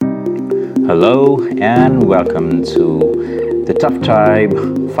Hello and welcome to the Tough Tribe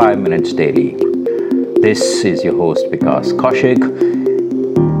 5 Minutes Daily. This is your host Vikas Kaushik,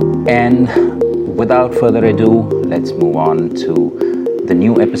 and without further ado, let's move on to the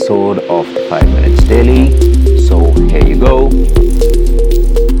new episode of the 5 Minutes Daily. So here you go.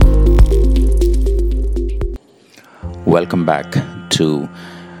 Welcome back to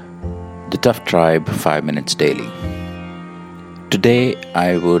the Tough Tribe 5 Minutes Daily. Today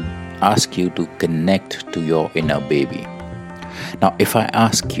I would ask you to connect to your inner baby. Now, if I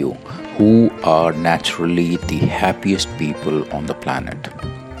ask you who are naturally the happiest people on the planet,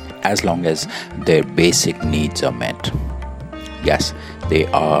 as long as their basic needs are met, yes, they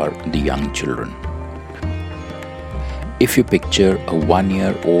are the young children. If you picture a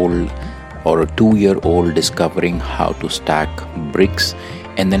 1-year-old or a 2-year-old discovering how to stack bricks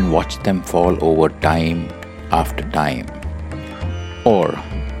and then watch them fall over time after time, or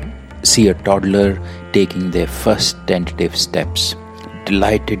see a toddler taking their first tentative steps,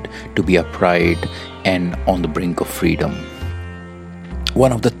 delighted to be upright and on the brink of freedom.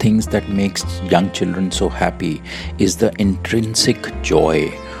 One of the things that makes young children so happy is the intrinsic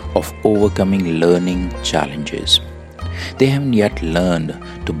joy of overcoming learning challenges. They haven't yet learned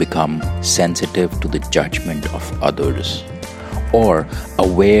to become sensitive to the judgment of others or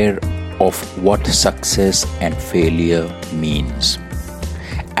aware of what success and failure means.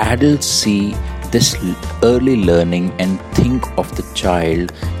 Adults see this early learning and think of the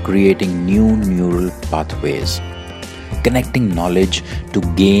child creating new neural pathways, connecting knowledge to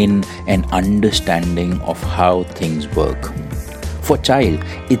gain an understanding of how things work. For a child,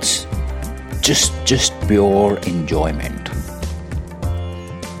 it's just pure enjoyment.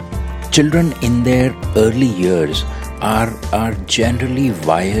 Children in their early years are generally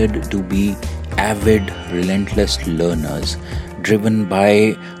wired to be avid, relentless learners, driven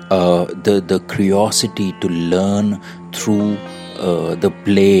by the curiosity to learn through the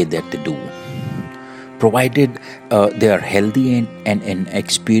play that they do. Provided they are healthy and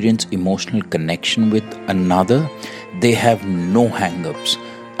experience emotional connection with another, they have no hang-ups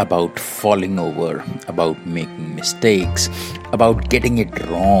about falling over, about making mistakes, about getting it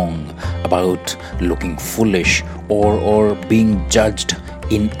wrong, about looking foolish or being judged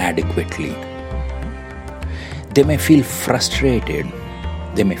inadequately. They may feel frustrated,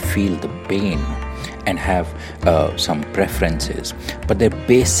 they may feel the pain and have some preferences, but their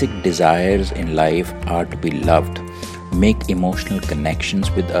basic desires in life are to be loved, make emotional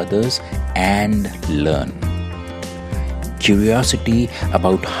connections with others, and learn. Curiosity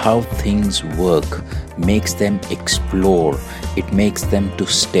about how things work makes them explore, it makes them to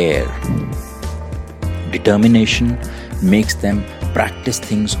stare. Determination makes them practice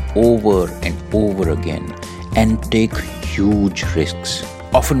things over and over again and take huge risks,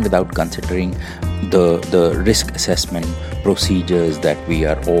 often without considering the risk assessment procedures that we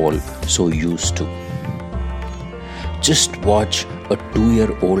are all so used to. Just watch a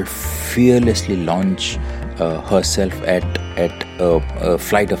 2-year-old fearlessly launch herself at a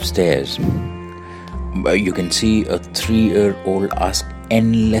flight of stairs. You can see a 3-year-old ask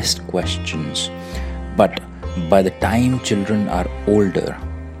endless questions, but by the time children are older,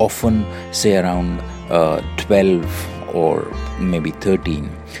 often say around 12 or maybe 13,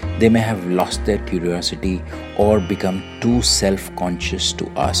 they may have lost their curiosity or become too self-conscious to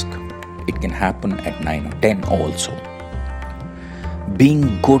ask. It can happen at 9 or 10 also.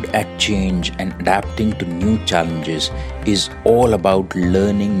 Being good at change and adapting to new challenges is all about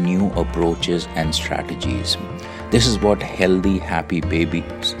learning new approaches and strategies. This is what healthy, happy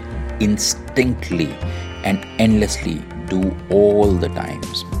babies instinctively and endlessly do all the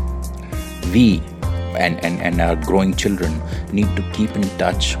times. We and our growing children need to keep in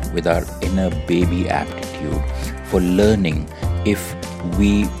touch with our inner baby aptitude for learning if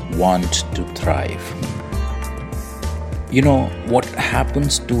we want to thrive. You know what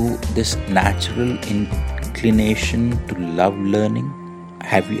happens to this natural inclination to love learning?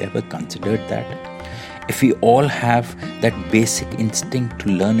 Have you ever considered that? If we all have that basic instinct to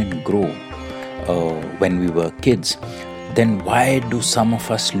learn and grow when we were kids, then why do some of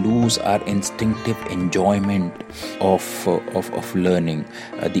us lose our instinctive enjoyment of learning,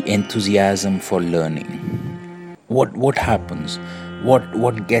 the enthusiasm for learning? What happens?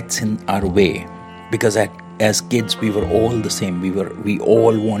 What gets in our way? Because as kids we were all the same. We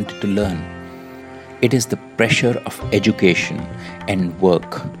all wanted to learn. It is the pressure of education and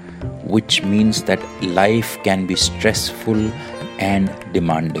work, which means that life can be stressful and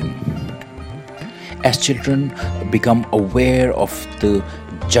demanding. As children become aware of the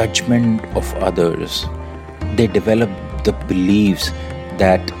judgment of others, they develop the beliefs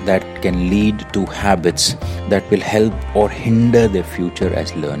that can lead to habits that will help or hinder their future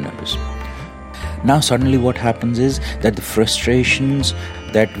as learners. Now suddenly what happens is that the frustrations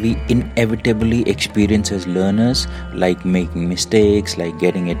that we inevitably experience as learners, like making mistakes, like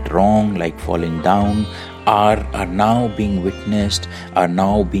getting it wrong, like falling down, are now being witnessed, are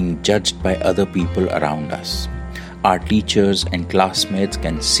now being judged by other people around us. Our teachers and classmates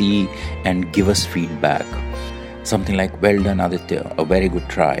can see and give us feedback. Something like, "Well done, Aditya, a very good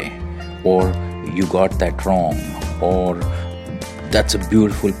try," or "You got that wrong," or "That's a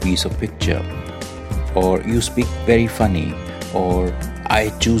beautiful piece of picture," or "You speak very funny," or "I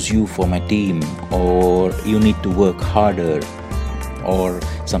choose you for my team," or "You need to work harder," or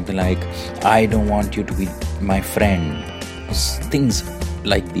something like, "I don't want you to be my friend." Things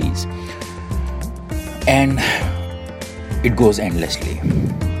like these. And it goes endlessly.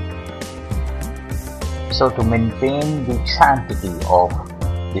 So, to maintain the sanctity of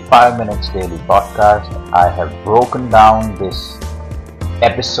the 5 Minutes Daily podcast, I have broken down this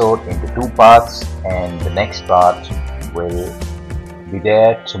episode into 2 parts, and the next part will be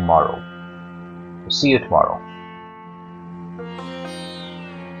there tomorrow. See you tomorrow.